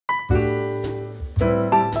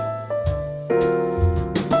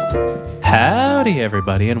Howdy,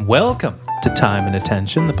 everybody, and welcome to Time and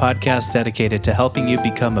Attention, the podcast dedicated to helping you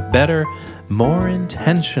become a better, more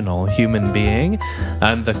intentional human being.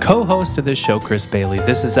 I'm the co-host of this show, Chris Bailey.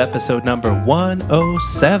 This is episode number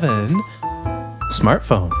 107,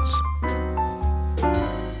 Smartphones.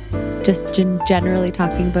 Just generally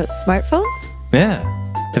talking about smartphones? Yeah.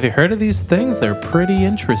 Have you heard of these things? They're pretty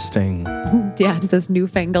interesting. Yeah, this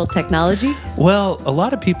newfangled technology. Well, a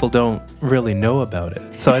lot of people don't really know about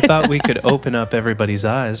it. So I thought we could open up everybody's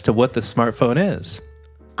eyes to what the smartphone is.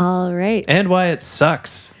 All right. And why it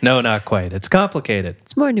sucks. No, not quite. It's complicated.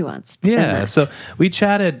 It's more nuanced. Yeah. So we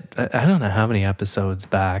chatted, I don't know how many episodes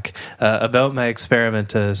back, about my experiment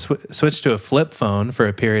to switch to a flip phone for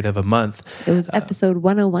a period of a month. It was episode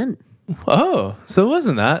 101. Oh, so it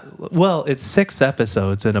wasn't that? Well, it's 6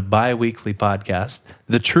 episodes in a bi-weekly podcast.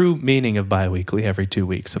 The true meaning of bi-weekly, every 2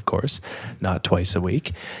 weeks, of course, not twice a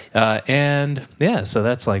week. And yeah, so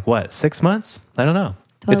that's like what, 6 months? I don't know.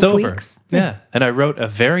 12 it's over. weeks. Yeah. And I wrote a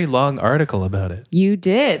very long article about it. You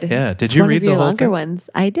did. Yeah. Did it's you one read of the your whole longer thing? ones?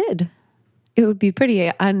 I did. It would be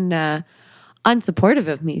pretty unsupportive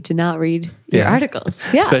of me to not read your articles.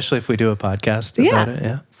 Yeah. Especially if we do a podcast about it.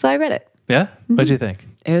 Yeah. So I read it. Yeah? What'd you think?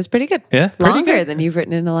 It was pretty good. Yeah? Pretty Longer good. than you've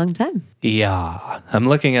written in a long time. Yeah. I'm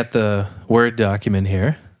looking at the Word document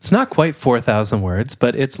here. It's not quite 4,000 words,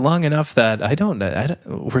 but it's long enough that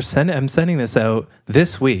I'm sending this out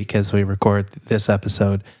this week as we record this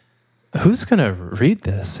episode. Who's going to read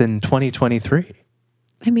this in 2023?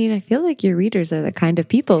 I mean, I feel like your readers are the kind of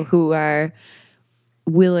people who are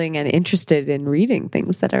willing and interested in reading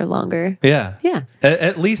things that are longer. Yeah. Yeah.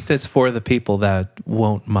 At least it's for the people that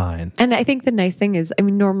won't mind. And I think the nice thing is, I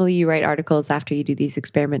mean, normally you write articles after you do these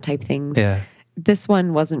experiment type things. Yeah. This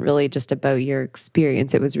one wasn't really just about your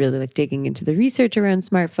experience. It was really like digging into the research around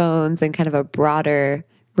smartphones and kind of a broader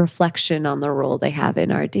reflection on the role they have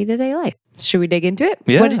in our day-to-day life. Should we dig into it?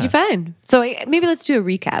 Yeah. What did you find? So maybe let's do a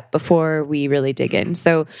recap before we really dig in.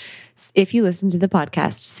 So if you listened to the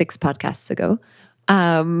podcast 6 podcasts ago,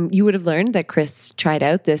 you would have learned that Chris tried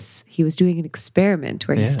out this. He was doing an experiment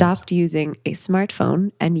where he stopped using a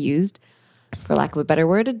smartphone and used, for lack of a better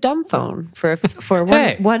word, a dumb phone for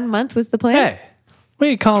one month was the plan. Hey, what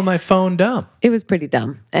are you calling my phone dumb? It was pretty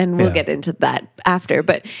dumb, and we'll get into that after.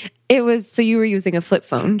 But it was, so you were using a flip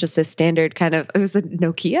phone, just a standard kind of, it was a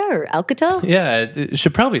Nokia or Alcatel? Yeah, it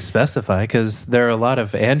should probably specify because there are a lot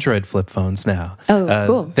of Android flip phones now. Oh,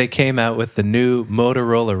 cool. They came out with the new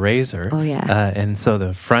Motorola Razr. Oh, yeah. And so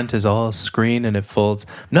the front is all screen and it folds.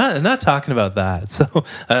 I'm not talking about that. So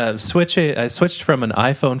I switched from an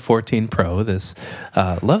iPhone 14 Pro, this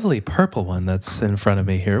lovely purple one that's in front of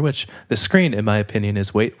me here, which the screen, in my opinion,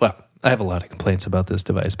 is I have a lot of complaints about this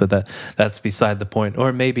device, but that's beside the point,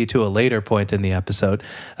 or maybe to a later point in the episode.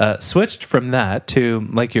 Switched from that to,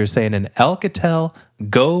 like you were saying, an Alcatel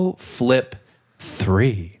Go Flip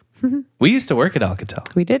 3. We used to work at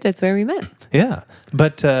Alcatel. We did. That's where we met. Yeah,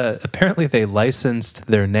 but apparently they licensed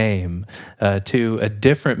their name to a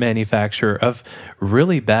different manufacturer of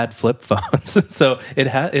really bad flip phones. So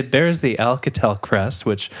it bears the Alcatel crest,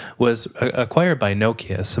 which was acquired by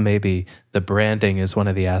Nokia. So maybe the branding is one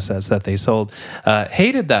of the assets that they sold.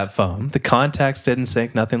 Hated that phone. The contacts didn't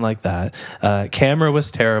sync, nothing like that. Camera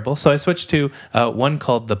was terrible. So I switched to one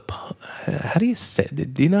called the. How do you say?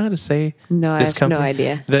 Do you know how to say? No, this I have company? no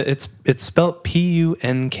idea. It's spelled Punkt.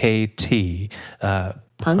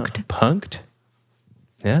 Punked?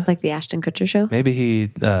 Yeah. Like the Ashton Kutcher show? Maybe he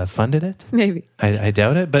funded it? Maybe. I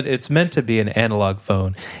doubt it, but it's meant to be an analog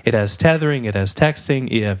phone. It has tethering, it has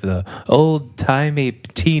texting, you have the old-timey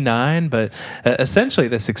T9, but essentially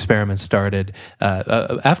this experiment started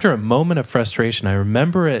after a moment of frustration. I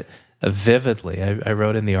remember it vividly. I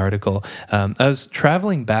wrote in the article, I was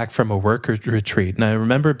traveling back from a work retreat, and I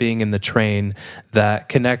remember being in the train that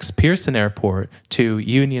connects Pearson Airport to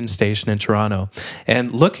Union Station in Toronto.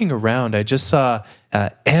 And looking around, I just saw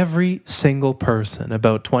every single person,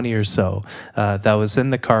 about 20 or so, that was in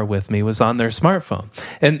the car with me was on their smartphone.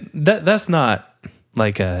 And that's not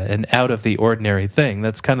like an out of the ordinary thing.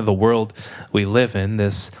 That's kind of the world we live in,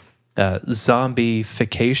 this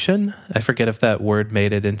zombification. I forget if that word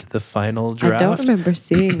made it into the final draft. I don't remember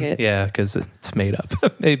seeing it. Yeah, because it's made up,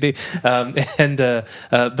 maybe. But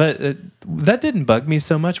that didn't bug me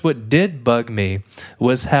so much. What did bug me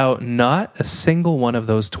was how not a single one of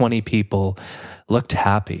those 20 people looked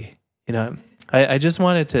happy. You know, I just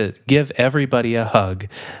wanted to give everybody a hug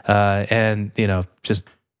and, just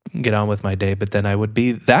get on with my day, but then I would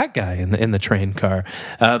be that guy in the train car.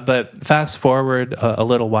 But fast forward a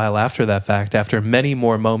little while after that fact, after many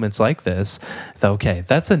more moments like this, okay,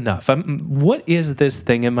 that's enough. What is this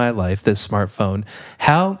thing in my life, this smartphone?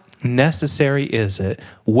 How necessary is it?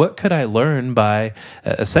 What could I learn by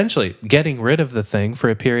essentially getting rid of the thing for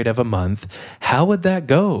a period of a month? How would that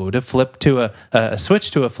go to flip to a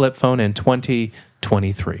switch to a flip phone in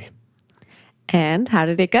 2023? And how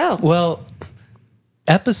did it go? Well,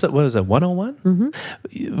 episode, what was it, 101?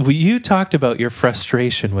 Mm-hmm. You talked about your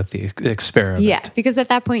frustration with the experiment. Yeah, because at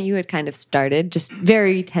that point you had kind of started, just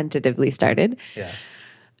very tentatively started. Yeah.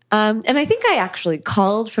 And I think I actually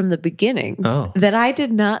called from the beginning that I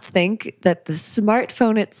did not think that the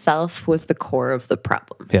smartphone itself was the core of the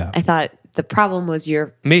problem. Yeah. I thought the problem was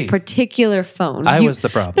your Me. particular phone. I was the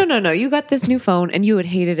problem. No. You got this new phone and you had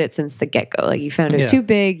hated it since the get-go. Like you found it too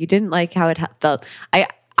big. You didn't like how it felt.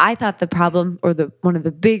 I thought the problem, or one of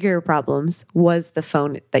the bigger problems, was the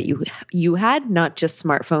phone that you had, not just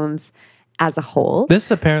smartphones as a whole. This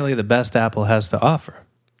is apparently the best Apple has to offer.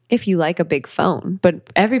 If you like a big phone, but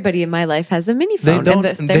everybody in my life has a mini phone.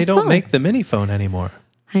 They don't make the mini phone anymore.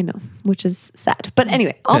 I know, which is sad. But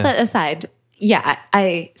anyway, all that aside,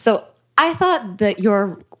 I thought that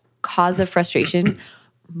your cause of frustration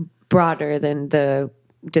broader than the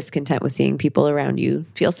discontent with seeing people around you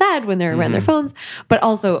feel sad when they're around their phones, but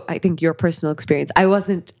also I think your personal experience. I was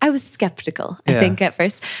skeptical, I think, at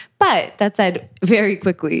first. But that said, very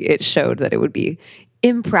quickly it showed that it would be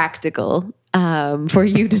impractical for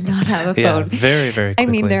you to not have a phone. Very, very quickly.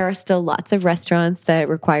 I mean, there are still lots of restaurants that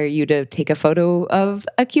require you to take a photo of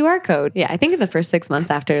a QR code. Yeah, I think in the first 6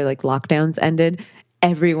 months after like lockdowns ended,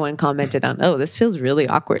 everyone commented on, oh, this feels really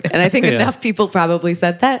awkward. And I think enough people probably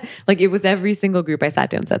said that. Like it was every single group I sat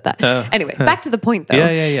down said that. Anyway, back to the point though.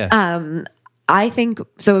 Yeah. I think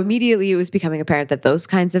so immediately it was becoming apparent that those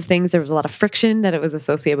kinds of things, there was a lot of friction that it was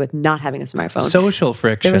associated with not having a smartphone. Social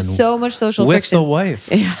friction. There was so much social with friction. With the wife.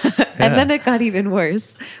 Yeah. And then it got even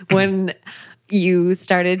worse when you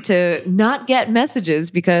started to not get messages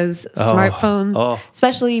because smartphones,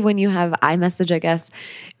 especially when you have iMessage, I guess,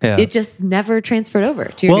 it just never transferred over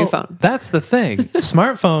to your new phone. That's the thing.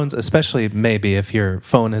 Smartphones, especially maybe if your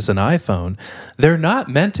phone is an iPhone, they're not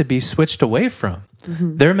meant to be switched away from.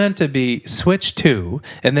 Mm-hmm. They're meant to be switched to,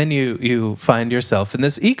 and then you find yourself in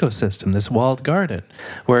this ecosystem, this walled garden,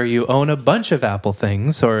 where you own a bunch of Apple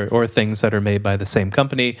things or things that are made by the same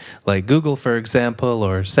company, like Google, for example,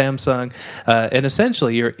 or Samsung. And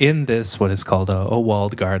essentially, you're in this, what is called a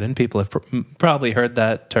walled garden. People have probably heard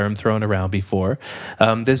that term thrown around before.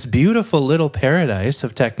 This beautiful little paradise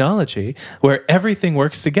of technology where everything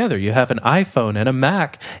works together. You have an iPhone and a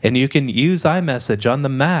Mac, and you can use iMessage on the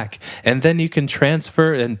Mac, and then you can transfer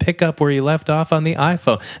and pick up where you left off on the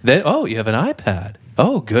iPhone. Then, you have an iPad.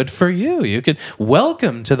 Oh, good for you. You can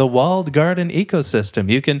welcome to the walled garden ecosystem.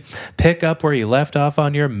 You can pick up where you left off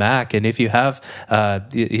on your Mac. And if you have,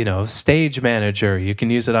 Stage Manager, you can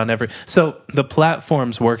use it on every. So the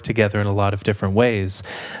platforms work together in a lot of different ways.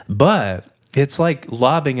 But it's like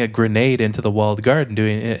lobbing a grenade into the walled garden,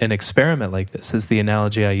 doing an experiment like this is the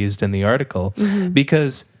analogy I used in the article,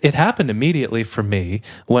 because it happened immediately for me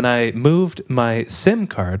when I moved my SIM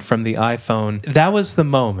card from the iPhone. That was the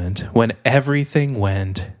moment when everything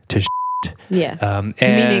went to shit. Yeah. And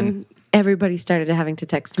meaning everybody started having to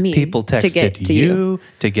text me. People texted to get to you,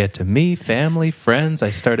 to get to me, family, friends.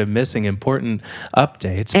 I started missing important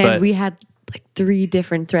updates. And we had like 3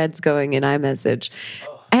 different threads going in iMessage.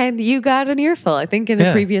 And you got an earful. I think in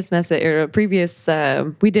a previous message or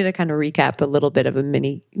we did a kind of recap, a little bit of a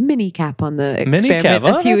mini cap on the experiment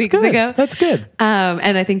a few weeks ago. That's good.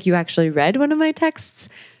 And I think you actually read one of my texts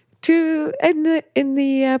in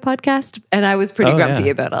the podcast, and I was pretty grumpy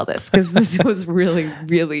about all this because this was really,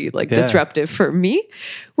 really disruptive for me,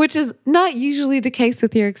 which is not usually the case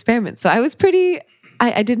with your experiment. So I was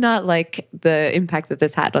I did not like the impact that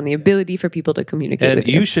this had on the ability for people to communicate with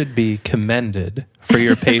you. And you should be commended for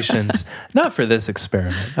your patience, not for this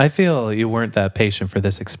experiment. I feel you weren't that patient for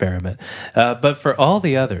this experiment, but for all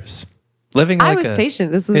the others. I was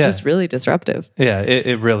patient. This was just really disruptive. Yeah,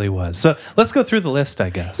 it really was. So let's go through the list, I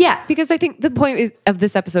guess. Yeah, because I think the point of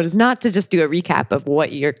this episode is not to just do a recap of what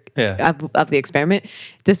of the experiment.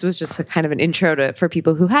 This was just a kind of an intro for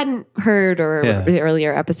people who hadn't heard or the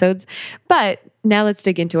earlier episodes. But now let's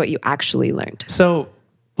dig into what you actually learned. So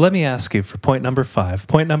let me ask you for point number 5.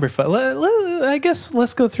 Point number 5, I guess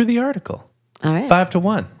let's go through the article. All right. 5 to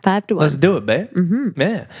 1. 5 to 1. Let's do it, babe. Mm-hmm.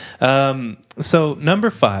 Yeah. So number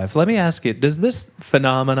 5, let me ask you, does this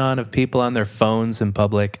phenomenon of people on their phones in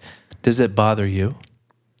public, does it bother you?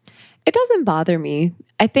 It doesn't bother me.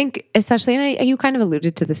 I think especially, and you kind of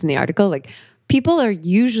alluded to this in the article, like people are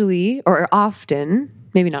usually or often,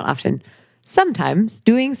 maybe not often, sometimes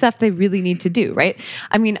doing stuff they really need to do, right?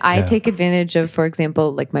 I mean, I take advantage of, for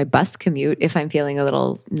example, like my bus commute if I'm feeling a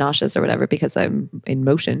little nauseous or whatever because I'm in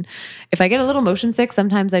motion. If I get a little motion sick,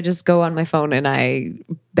 sometimes I just go on my phone and I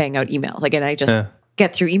bang out email. Like, and I just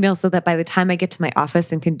get through email so that by the time I get to my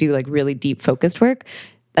office and can do like really deep focused work,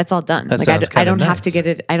 that's all done. Like I don't have to get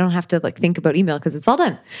it. I don't have to like think about email because it's all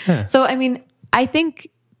done. Yeah. So, I mean, I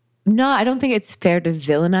don't think it's fair to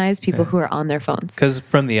villainize people who are on their phones. Because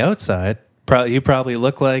from the outside, you probably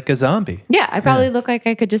look like a zombie. Yeah, I probably look like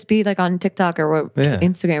I could just be like on TikTok or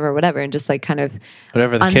Instagram or whatever and just like kind of...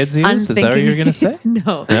 Whatever the kids use? Is that what you're going to say?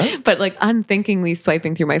 No, but like unthinkingly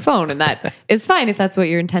swiping through my phone. And that is fine if that's what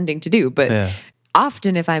you're intending to do. But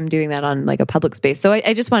often if I'm doing that on like a public space. So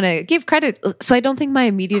I just want to give credit. So I don't think my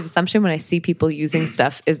immediate assumption when I see people using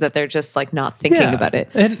stuff is that they're just like not thinking about it.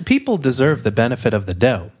 And people deserve the benefit of the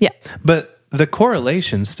doubt. Yeah. But the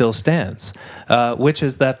correlation still stands, which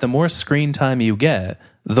is that the more screen time you get,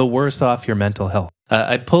 the worse off your mental health.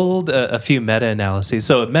 I pulled a few meta-analyses.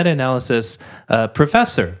 So a meta-analysis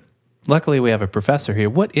professor, luckily we have a professor here.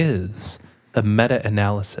 What is a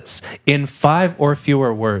meta-analysis? In 5 or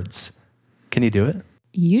fewer words. Can you do it?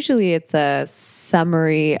 Usually it's a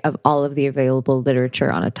summary of all of the available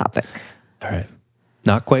literature on a topic. All right.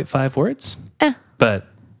 Not quite 5 words, but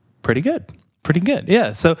pretty good. Pretty good.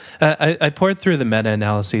 Yeah. So I poured through the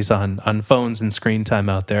meta-analyses on phones and screen time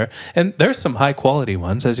out there, and there's some high quality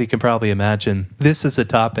ones, as you can probably imagine. This is a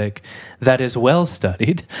topic that is well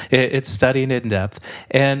studied. It's studied in depth.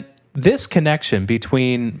 And this connection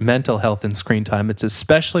between mental health and screen time, it's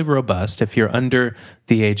especially robust if you're under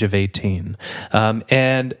the age of 18.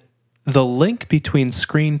 And the link between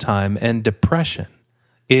screen time and depression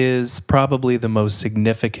is probably the most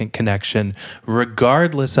significant connection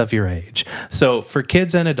regardless of your age. So for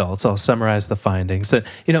kids and adults, I'll summarize the findings. That,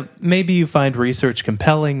 maybe you find research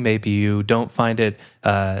compelling, maybe you don't find it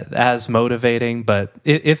as motivating, but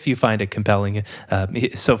if you find it compelling,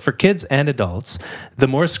 so for kids and adults, the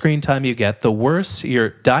more screen time you get, the worse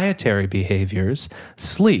your dietary behaviors,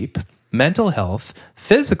 sleep, mental health,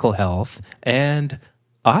 physical health, and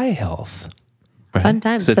eye health. Right. Fun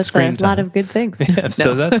times. So that's a lot of good things. Yeah,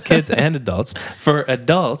 so that's kids and adults. For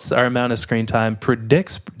adults, our amount of screen time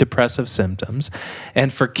predicts depressive symptoms.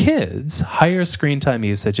 And for kids, higher screen time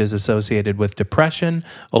usage is associated with depression,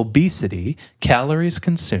 obesity, calories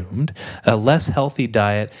consumed, a less healthy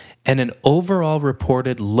diet, and an overall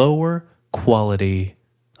reported lower quality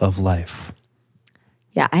of life.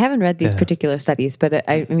 Yeah, I haven't read these particular studies, but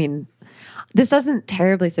I mean... This doesn't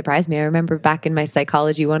terribly surprise me. I remember back in my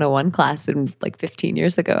Psychology 101 class like 15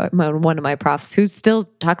 years ago, one of my profs who still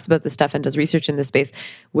talks about this stuff and does research in this space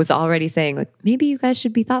was already saying, like, maybe you guys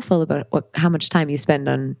should be thoughtful about how much time you spend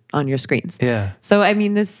on your screens. Yeah. So, I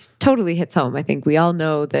mean, this totally hits home. I think we all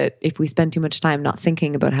know that if we spend too much time not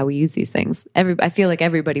thinking about how we use these things, I feel like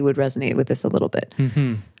everybody would resonate with this a little bit.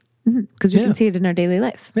 Because we can see it in our daily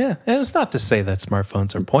life. Yeah. And it's not to say that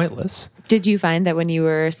smartphones are pointless. Did you find that when you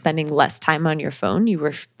were spending less time on your phone, you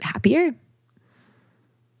were happier?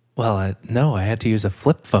 Well, no, I had to use a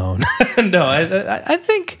flip phone. No, I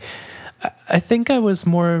think I was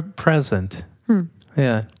more present.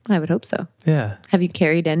 Yeah. I would hope so. Yeah. Have you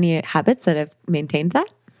carried any habits that have maintained that?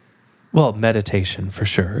 Well, meditation for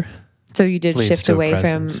sure. So you did shift away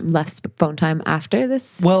from less phone time after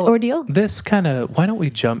this ordeal? This kind of, why don't we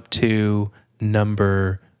jump to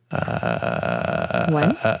number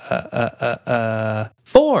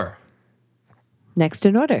 4. Next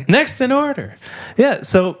in order. Next in order. Yeah.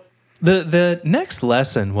 So the next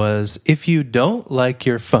lesson was, if you don't like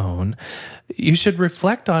your phone, you should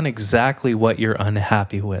reflect on exactly what you're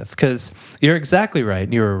unhappy with. Because you're exactly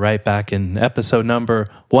right. You were right back in episode number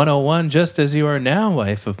 101, just as you are now,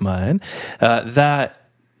 wife of mine, that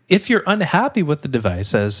if you're unhappy with the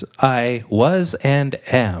device, as I was and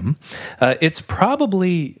am, it's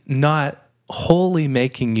probably not wholly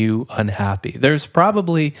making you unhappy. There's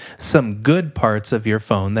probably some good parts of your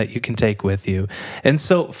phone that you can take with you. And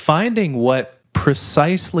so finding what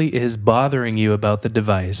precisely is bothering you about the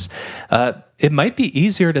device, it might be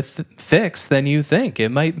easier to fix than you think. It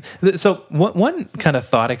might. So one kind of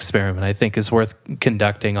thought experiment I think is worth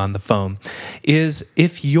conducting on the phone is,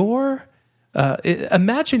 if you're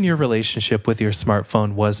imagine your relationship with your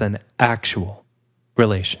smartphone was an actual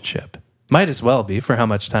relationship. Might as well be, for how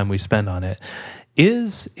much time we spend on it.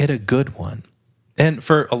 Is it a good one? And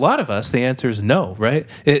for a lot of us, the answer is no, right?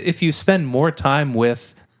 If you spend more time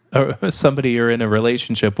with or somebody you're in a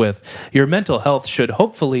relationship with, your mental health should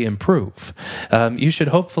hopefully improve. You should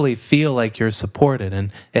hopefully feel like you're supported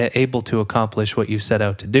and able to accomplish what you set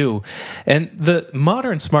out to do. And the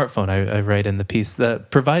modern smartphone, I write in the piece,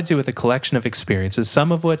 that provides you with a collection of experiences,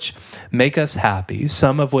 some of which make us happy,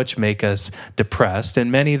 some of which make us depressed,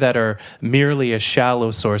 and many that are merely a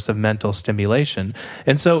shallow source of mental stimulation.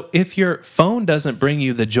 And so if your phone doesn't bring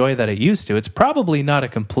you the joy that it used to, it's probably not a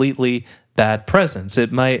completely bad presence.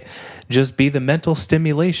 It might just be the mental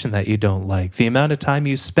stimulation that you don't like, the amount of time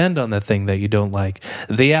you spend on the thing that you don't like,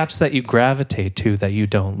 the apps that you gravitate to that you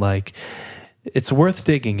don't like. It's worth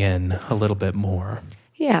digging in a little bit more.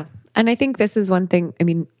 Yeah. And I think this is one thing, I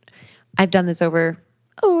mean, I've done this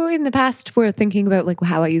in the past, we're thinking about like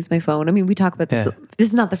how I use my phone. I mean, we talk about this. Yeah. This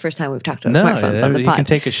is not the first time we've talked about smartphones on the pod. You can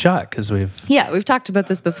take a shot because we've talked about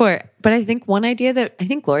this before. But I think one idea that I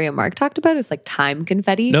think Gloria Mark talked about is like time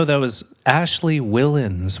confetti. No, that was Ashley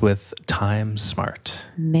Willens with Time Smart.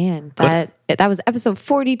 Man, that was episode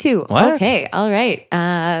 42. What? Okay, all right.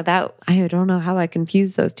 That I don't know how I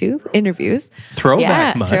confused those two interviews.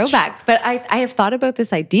 Throwback much. Throwback. But I have thought about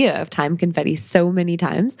this idea of time confetti so many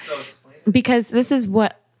times because this is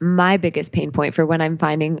what my biggest pain point for when I'm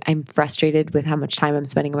finding I'm frustrated with how much time I'm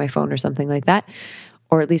spending on my phone or something like that,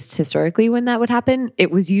 or at least historically when that would happen,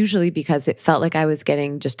 it was usually because it felt like I was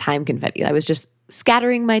getting just time confetti. I was just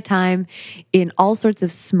scattering my time in all sorts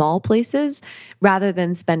of small places rather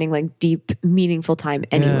than spending like deep, meaningful time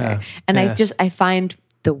anywhere. And I find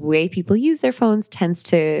the way people use their phones tends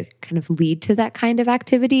to kind of lead to that kind of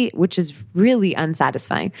activity, which is really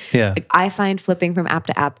unsatisfying. Yeah. Like, I find flipping from app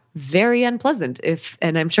to app very unpleasant,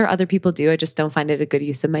 and I'm sure other people do. I just don't find it a good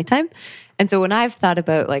use of my time. And so when I've thought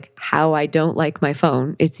about like how I don't like my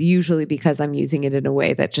phone, it's usually because I'm using it in a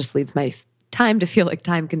way that just leads my time to feel like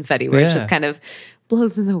time confetti, where it just kind of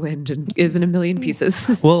blows in the wind and is in a million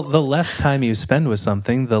pieces. Well, the less time you spend with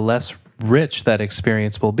something, the less rich that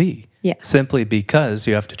experience will be. Yeah. Simply because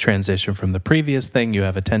you have to transition from the previous thing, you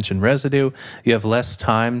have attention residue, you have less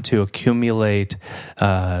time to accumulate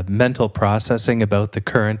mental processing about the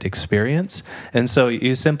current experience. And so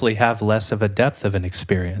you simply have less of a depth of an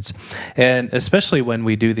experience. And especially when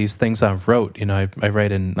we do these things on rote, I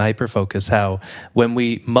write in Hyperfocus how when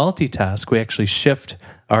we multitask, we actually shift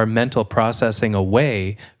our mental processing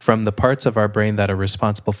away from the parts of our brain that are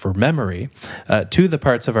responsible for memory to the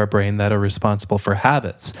parts of our brain that are responsible for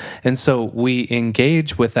habits. And so we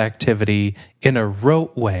engage with activity in a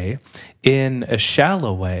rote way, in a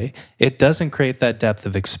shallow way. It doesn't create that depth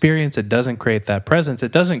of experience. It doesn't create that presence.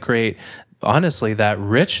 It doesn't create, honestly, that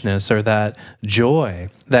richness or that joy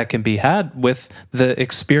that can be had with the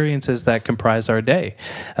experiences that comprise our day.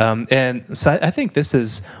 And so I think this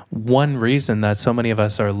is one reason that so many of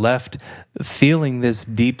us are left feeling this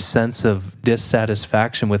deep sense of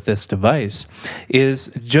dissatisfaction with this device is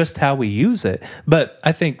just how we use it. But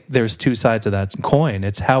I think there's two sides of that coin.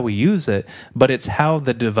 It's how we use it, but it's how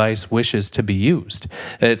the device wishes to be used.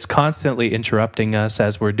 It's constantly interrupting us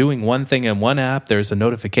as we're doing one thing in one app. There's a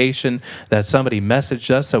notification that somebody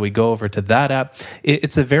messaged us, so we go over to that app.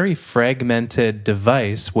 It's a very fragmented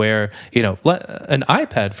device where, an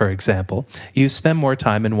iPad, for example, you spend more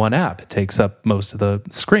time in one app. It takes up most of the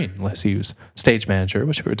screen, unless you use Stage Manager,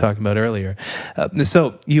 which we were talking about earlier.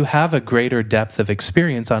 So you have a greater depth of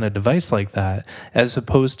experience on a device like that, as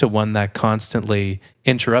opposed to one that constantly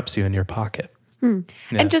interrupts you in your pocket. Yeah.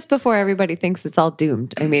 And just before everybody thinks it's all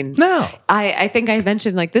doomed, I mean, no, I think I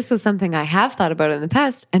mentioned like this was something I have thought about in the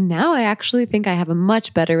past, and now I actually think I have a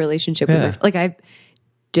much better relationship with I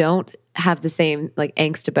don't have the same like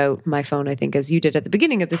angst about my phone, I think, as you did at the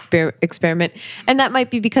beginning of this experiment. And that might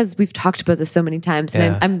be because we've talked about this so many times,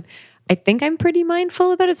 and I think I'm pretty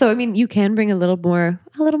mindful about it. So, I mean, you can bring a little more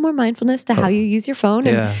mindfulness to how you use your phone,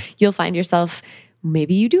 and you'll find yourself,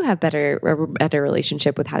 maybe you do have a better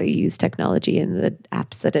relationship with how you use technology and the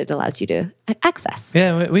apps that it allows you to access.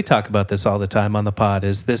 Yeah, we talk about this all the time on the pod,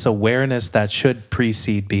 is this awareness that should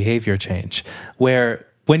precede behavior change, where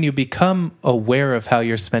when you become aware of how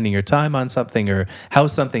you're spending your time on something or how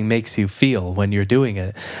something makes you feel when you're doing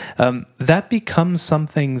it, that becomes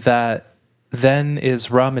something that then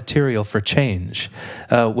is raw material for change.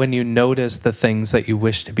 When you notice the things that you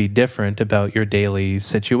wish to be different about your daily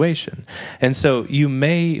situation. And so you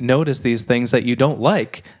may notice these things that you don't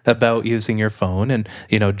like about using your phone and,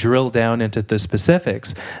 drill down into the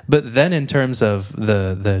specifics. But then in terms of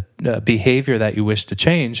the behavior that you wish to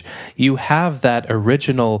change, you have that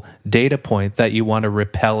original data point that you want to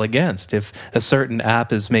repel against. If a certain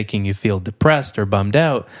app is making you feel depressed or bummed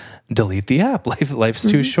out, delete the app. Life's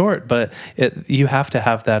too short, but you have to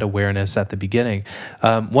have that awareness at the beginning.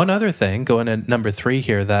 One other thing, going to number 3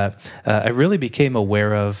 here, that I really became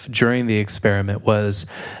aware of during the experiment was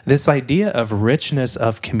this idea of richness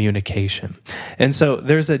of communication. And so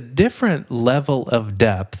there's a different level of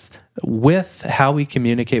depth with how we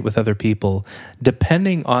communicate with other people,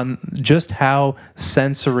 depending on just how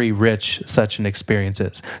sensory rich such an experience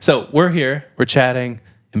is. So we're here, we're chatting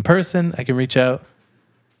in person. I can reach out,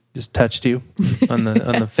 just touched you on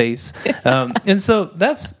the face. And so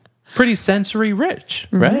that's pretty sensory rich,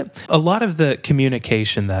 right? A lot of the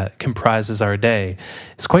communication that comprises our day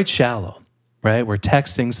is quite shallow, right? We're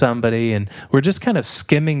texting somebody and we're just kind of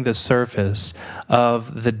skimming the surface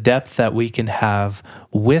of the depth that we can have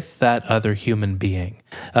with that other human being.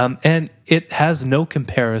 And it has no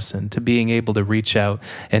comparison to being able to reach out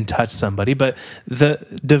and touch somebody. But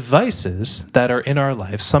the devices that are in our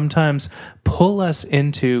life sometimes pull us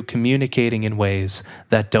into communicating in ways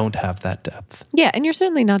that don't have that depth. Yeah, and you're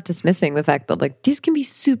certainly not dismissing the fact that like these can be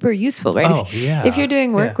super useful, right? Oh, yeah. If you're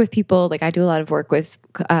doing work with people, like I do a lot of work with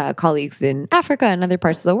colleagues in Africa and other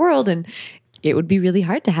parts of the world, and it would be really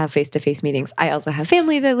hard to have face-to-face meetings. I also have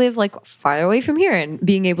family that live like far away from here, and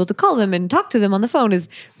being able to call them and talk to them on the phone is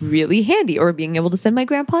really handy, or being able to send my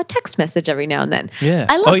grandpa a text message every now and then. Yeah.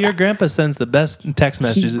 I love your grandpa sends the best text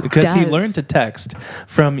messages because he learned to text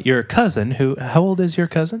from your cousin who, how old is your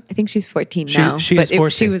cousin? I think she's 14 now. She is 14.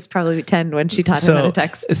 She was probably 10 when she taught him how to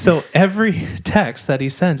text. So every text that he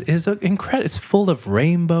sends is incredible. It's full of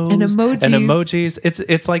rainbows and emojis.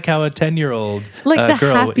 It's like how a 10-year-old like the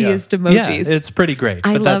girl, happiest emojis. Yeah, it's pretty great.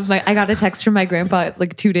 I got a text from my grandpa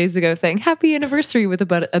like 2 days ago saying happy anniversary with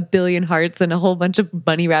about 1 billion hearts and a whole bunch of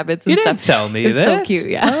bunny rabbits and you stuff. Didn't tell me this. It's so cute,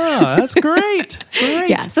 yeah. Oh, that's great. Great.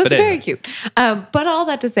 Yeah, so it's very cute. But all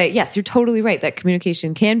that to say, yes, you're totally right that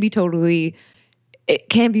communication can be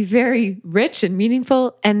very rich and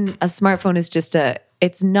meaningful, and a smartphone is just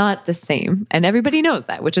it's not the same. And everybody knows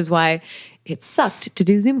that, which is why it sucked to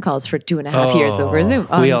do Zoom calls for 2.5 years over Zoom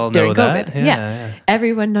we all during know COVID. That. Yeah.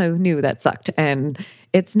 Everyone knew that sucked. And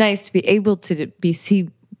it's nice to be able to see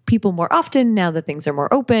people more often now that things are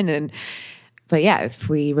more open. But yeah, if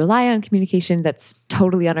we rely on communication that's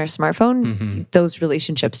totally on our smartphone, those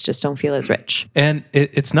relationships just don't feel as rich. And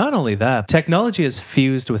it's not only that. Technology is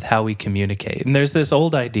fused with how we communicate. And there's this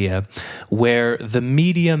old idea where the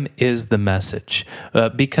medium is the message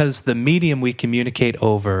because the medium we communicate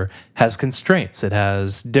over has constraints. It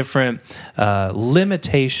has different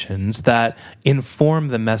limitations that inform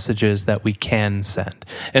the messages that we can send.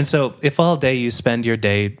 And so if all day you spend your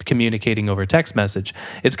day communicating over text message,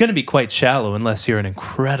 it's going to be quite shallow unless you're an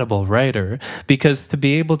incredible writer, because to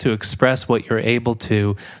be able to express what you're able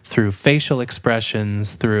to through facial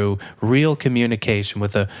expressions, through real communication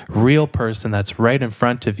with a real person that's right in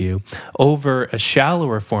front of you over a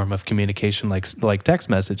shallower form of communication like text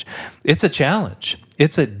message, it's a challenge.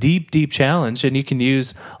 It's a deep, deep challenge, and you can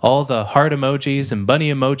use all the heart emojis and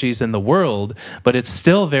bunny emojis in the world, but it's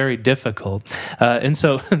still very difficult. And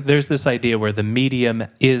so there's this idea where the medium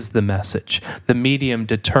is the message. The medium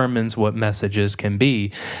determines what messages can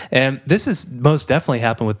be. And this has most definitely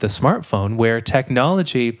happened with the smartphone, where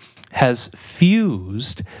technology has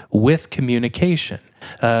fused with communication.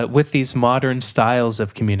 With these modern styles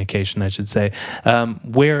of communication, I should say,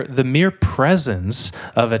 where the mere presence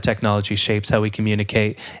of a technology shapes how we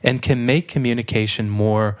communicate and can make communication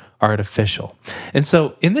more artificial. And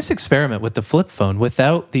so in this experiment with the flip phone,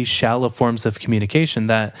 without these shallow forms of communication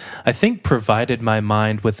that I think provided my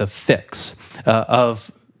mind with a fix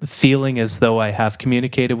of feeling as though I have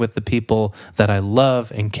communicated with the people that I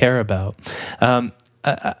love and care about,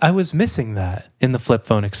 I was missing that in the flip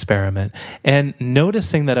phone experiment, and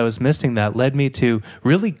noticing that I was missing that led me to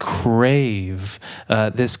really crave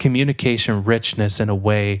this communication richness in a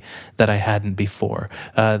way that I hadn't before.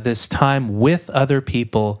 This time with other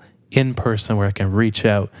people in person where I can reach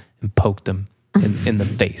out and poke them in the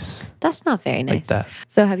face. That's not very nice. Like that.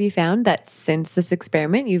 So have you found that since this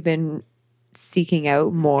experiment, you've been seeking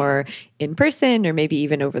out more in person or maybe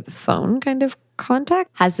even over the phone kind of contact?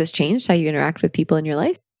 Has this changed how you interact with people in your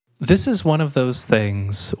life? This is one of those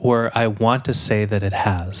things where I want to say that it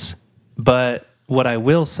has. But what I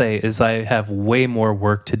will say is I have way more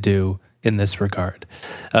work to do in this regard.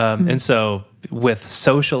 And so with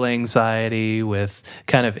social anxiety, with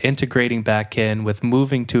kind of integrating back in, with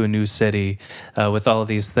moving to a new city, with all of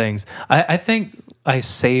these things, I think I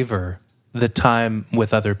savor the time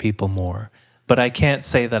with other people more. but I can't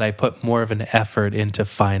say that I put more of an effort into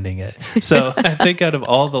finding it. So I think out of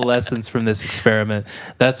all the lessons from this experiment,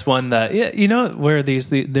 that's one that, where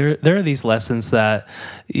there are these lessons that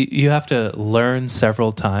you have to learn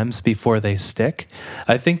several times before they stick.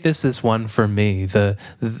 I think this is one for me, the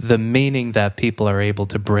meaning that people are able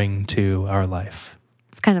to bring to our life.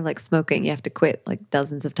 It's kind of like smoking. You have to quit like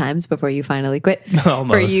dozens of times before you finally quit.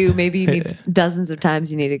 Almost. For you, maybe you need dozens of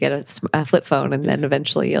times you need to get a flip phone, and then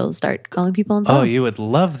eventually you'll start calling people on the phone. Oh, you would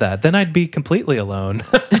love that. Then I'd be completely alone.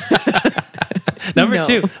 Number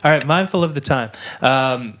 2. All right, mindful of the time.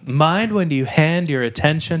 Mind when you hand your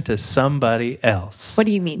attention to somebody else. What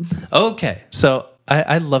do you mean? Okay, so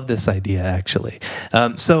I love this idea, actually.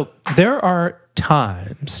 So there are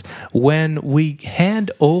times when we hand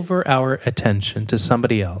over our attention to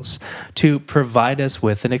somebody else to provide us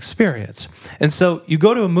with an experience. And so you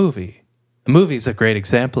go to a movie. A movie is a great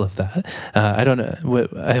example of that. I don't know.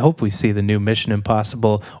 I hope we see the new Mission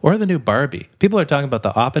Impossible or the new Barbie. People are talking about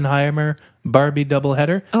the Oppenheimer Barbie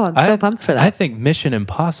doubleheader. Oh, I'm so pumped for that. I think Mission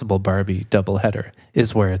Impossible Barbie doubleheader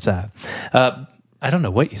is where it's at. I don't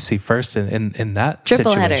know what you see first in that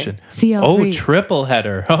triple situation. Header. CL3. Oh, triple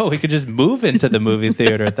header. Oh, we could just move into the movie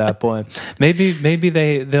theater at that point. Maybe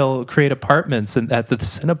they'll create apartments at the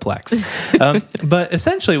Cineplex. But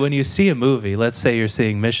essentially, when you see a movie, let's say you're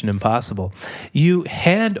seeing Mission Impossible, you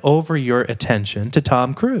hand over your attention to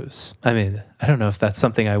Tom Cruise. I mean, I don't know if that's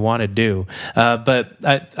something I want to do, but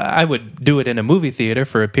I would do it in a movie theater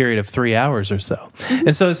for a period of 3 hours or so. Mm-hmm.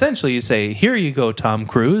 And so essentially you say, here you go, Tom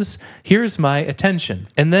Cruise, here's my attention.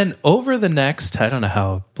 And then over the next, I don't know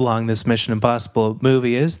how long this Mission Impossible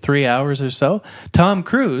movie is, 3 hours or so, Tom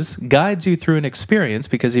Cruise guides you through an experience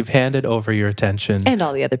because you've handed over your attention. And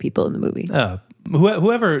all the other people in the movie.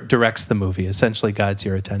 Whoever directs the movie essentially guides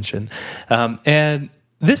your attention. And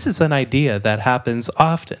this is an idea that happens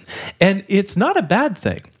often. And it's not a bad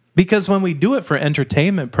thing, because when we do it for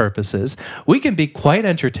entertainment purposes, we can be quite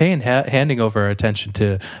entertained handing over our attention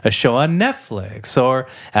to a show on Netflix or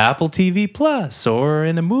Apple TV Plus or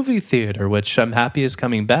in a movie theater, which I'm happy is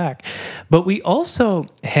coming back. But we also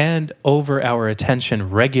hand over our attention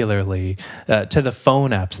regularly to the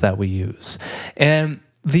phone apps that we use. And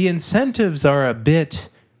the incentives are a bit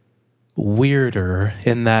weirder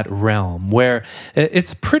in that realm, where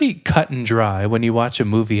it's pretty cut and dry when you watch a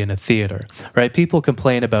movie in a theater, right? People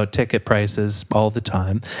complain about ticket prices all the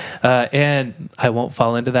time, and I won't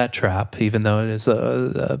fall into that trap, even though it is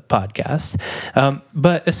a podcast.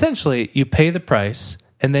 But essentially, you pay the price,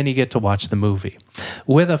 and then you get to watch the movie.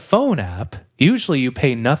 With a phone app, usually you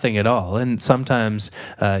pay nothing at all, and sometimes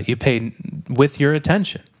you pay with your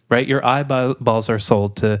attention. Right, your eyeballs are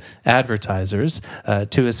sold to advertisers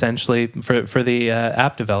to essentially for the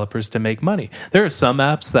app developers to make money. There are some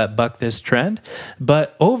apps that buck this trend,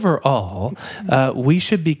 but overall, we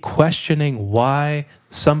should be questioning why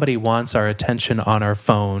somebody wants our attention on our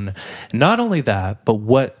phone. Not only that, but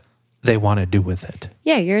what they want to do with it.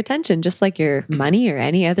 Yeah, your attention, just like your money or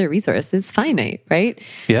any other resource, is finite, right?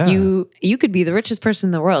 Yeah. You could be the richest person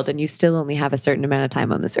in the world and you still only have a certain amount of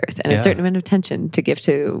time on this earth and a certain amount of attention to give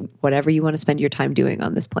to whatever you want to spend your time doing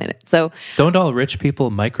on this planet. So don't all rich people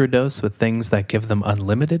microdose with things that give them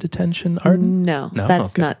unlimited attention, Arden? No,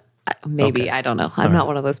 that's okay. not. Maybe, Okay. I don't know. I'm not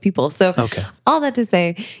one of those people. So all that to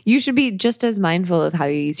say, you should be just as mindful of how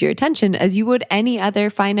you use your attention as you would any other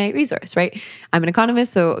finite resource, right? I'm an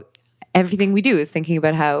economist, so everything we do is thinking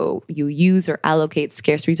about how you use or allocate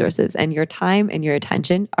scarce resources, and your time and your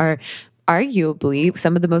attention are arguably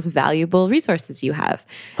some of the most valuable resources you have.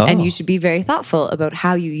 And you should be very thoughtful about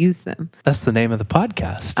how you use them. That's the name of the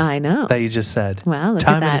podcast. I know. That you just said. Wow, look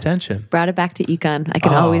Time at that. and attention. Brought it back to econ. I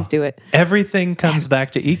can always do it. Everything comes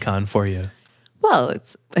back to econ for you. Well,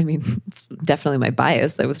 it's definitely my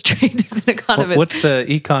bias. I was trained as an economist. What's the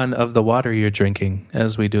econ of the water you're drinking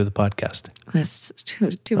as we do the podcast? That's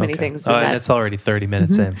too many things. Oh, and it's already 30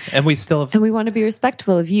 minutes in. And we still have... And we want to be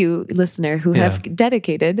respectful of you, listener, who have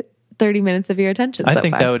dedicated 30 minutes of your attention I so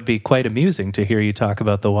think far. that would be quite amusing to hear you talk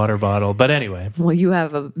about the water bottle. But anyway. Well, you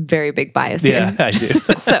have a very big bias Yeah, here. I do.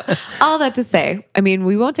 So all that to say,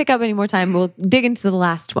 we won't take up any more time. We'll dig into the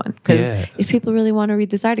last one. Because if people really want to read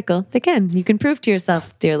this article, they can. You can prove to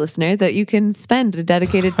yourself, dear listener, that you can spend a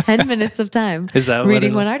dedicated 10 minutes of time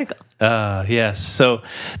reading one article. Yes. So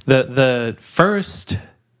the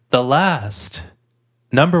last,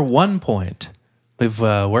 number 1 point. We've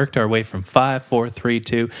worked our way from 5, 4, 3,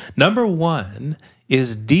 2. Number 1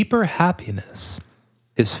 is deeper happiness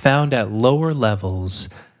is found at lower levels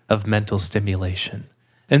of mental stimulation.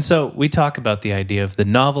 And so we talk about the idea of the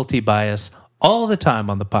novelty bias all the time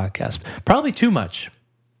on the podcast. Probably too much.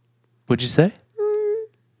 Would you say?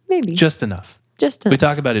 Maybe. Just enough. Just enough. We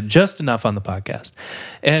talk about it just enough on the podcast.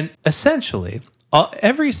 And essentially,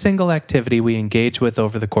 every single activity we engage with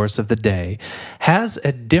over the course of the day has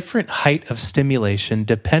a different height of stimulation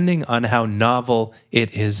depending on how novel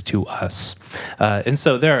it is to us. And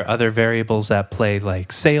so there are other variables at play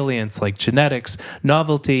like salience, like genetics.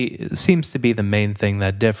 Novelty seems to be the main thing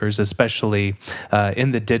that differs, especially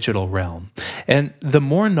in the digital realm. And the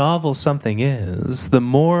more novel something is, the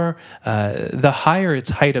higher its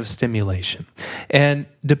height of stimulation. And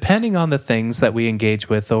depending on the things that we engage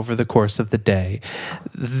with over the course of the day,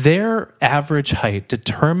 their average height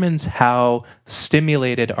determines how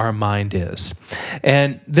stimulated our mind is.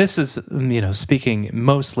 And this is, speaking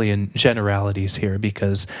mostly in generalities here,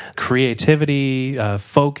 because creativity,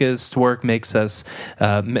 focused work makes us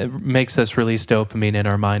release dopamine in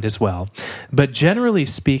our mind as well. But generally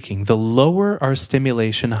speaking, the lower our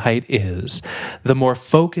stimulation height is, the more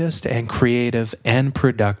focused and creative and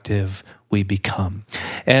productive we become.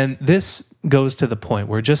 And this goes to the point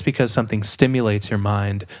where just because something stimulates your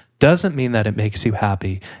mind doesn't mean that it makes you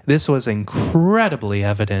happy. This was incredibly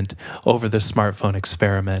evident over the smartphone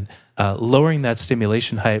experiment. Lowering that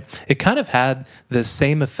stimulation height, it kind of had the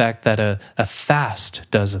same effect that a fast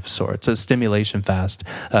does of sorts, a stimulation fast,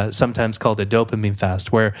 sometimes called a dopamine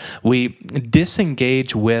fast, where we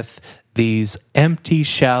disengage with these empty,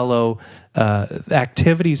 shallow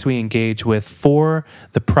activities we engage with for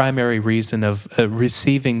the primary reason of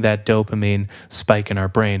receiving that dopamine spike in our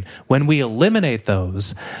brain. When we eliminate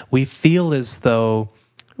those, we feel as though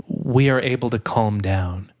we are able to calm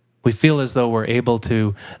down. We feel as though we're able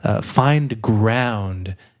to find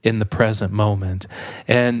ground in the present moment.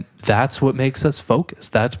 And that's what makes us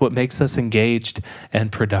focused. That's what makes us engaged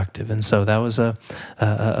and productive. And so that was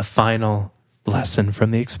a final lesson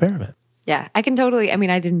from the experiment. Yeah, I can totally,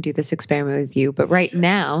 I didn't do this experiment with you, but right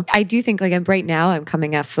now, I do think I'm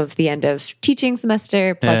coming off of the end of teaching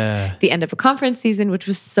semester, plus the end of a conference season, which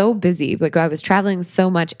was so busy. Like I was traveling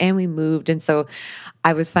so much and we moved. And so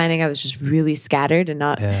I was finding I was just really scattered and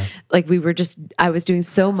not I was doing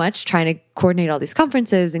so much trying to coordinate all these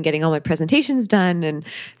conferences and getting all my presentations done. And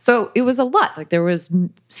so it was a lot. Like there was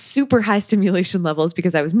super high stimulation levels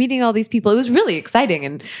because I was meeting all these people. It was really exciting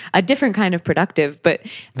and a different kind of productive. But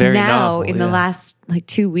very now novel, in the last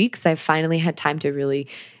 2 weeks, I've finally had time to really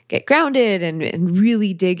get grounded and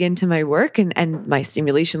really dig into my work. And my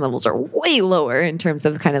stimulation levels are way lower in terms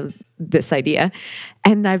of kind of this idea.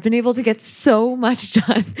 And I've been able to get so much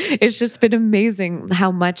done. It's just been amazing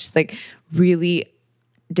how much really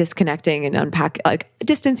disconnecting and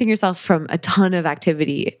distancing yourself from a ton of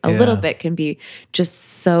activity a little bit can be just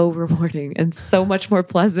so rewarding and so much more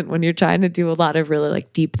pleasant when you're trying to do a lot of really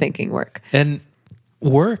deep thinking work. And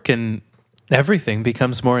work and everything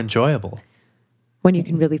becomes more enjoyable. When you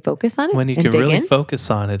can really focus on it. When you can really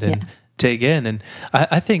focus on it and dig in. And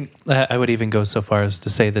I think I would even go so far as to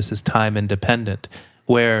say this is time independent,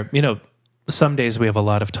 where, some days we have a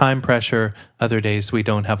lot of time pressure, other days we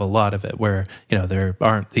don't have a lot of it, where, there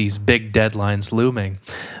aren't these big deadlines looming.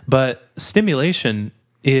 But stimulation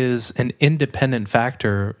is an independent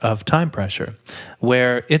factor of time pressure,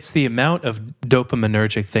 where it's the amount of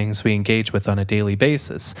dopaminergic things we engage with on a daily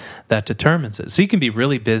basis that determines it. So you can be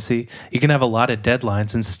really busy, you can have a lot of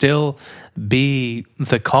deadlines and still be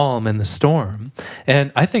the calm in the storm.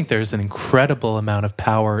 And I think there's an incredible amount of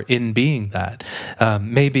power in being that.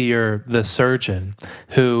 Maybe you're the surgeon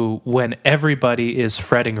who, when everybody is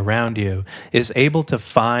fretting around you, is able to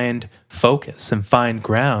find focus and find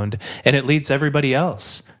ground, and it leads everybody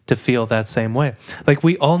else to feel that same way. Like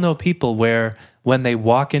we all know people where when they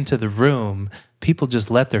walk into the room, people just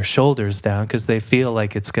let their shoulders down because they feel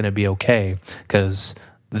like it's going to be okay because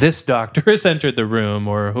this doctor has entered the room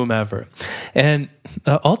or whomever. And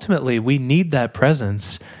ultimately, we need that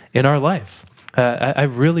presence in our life. I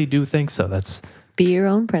really do think so. Be your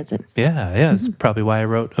own presence. Yeah. That's probably why I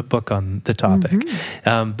wrote a book on the topic.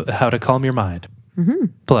 How to calm your mind.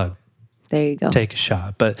 Plug. There you go. Take a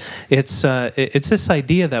shot. But it's this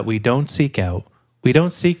idea that we don't seek out. We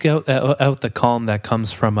don't seek out the calm that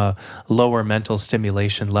comes from a lower mental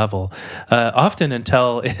stimulation level, often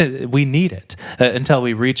until we need it, until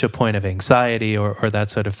we reach a point of anxiety or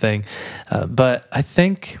that sort of thing. But I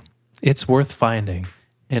think it's worth finding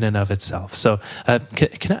in and of itself. So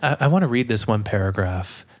I want to read this one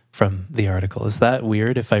paragraph from the article. Is that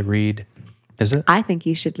weird if I read? Is it? I think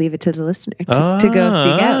you should leave it to the listener to go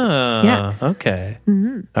seek out. Yeah. Okay.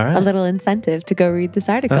 All right. A little incentive to go read this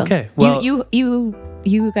article. Okay. Well, you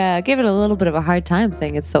give it a little bit of a hard time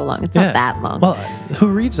saying it's so long. It's not that long. Well, who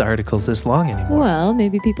reads articles this long anymore? Well,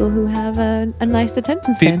 maybe people who have a nice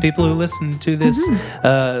attention span. People who listen to this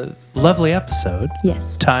lovely episode.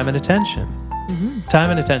 Yes. Time and attention.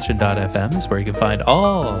 Timeandattention.fm is where you can find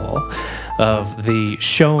all of the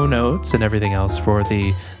show notes and everything else for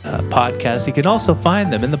the podcast. You can also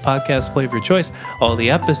find them in the podcast player of your choice. All the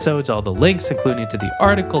episodes, all the links, including to the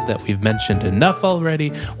article that we've mentioned enough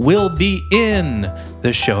already, will be in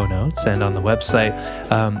the show notes and on the website.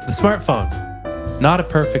 The smartphone, not a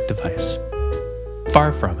perfect device.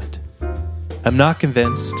 Far from it. I'm not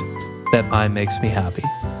convinced that mine makes me happy.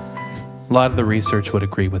 A lot of the research would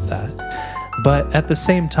agree with that. But at the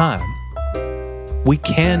same time, we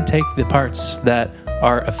can take the parts that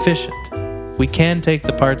are efficient. We can take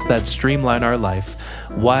the parts that streamline our life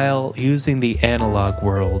while using the analog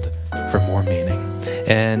world for more meaning.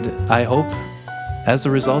 And I hope, as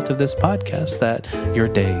a result of this podcast, that your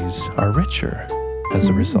days are richer as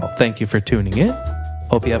a result. Thank you for tuning in.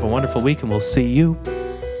 Hope you have a wonderful week, and we'll see you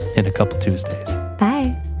in a couple Tuesdays.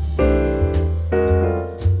 Bye.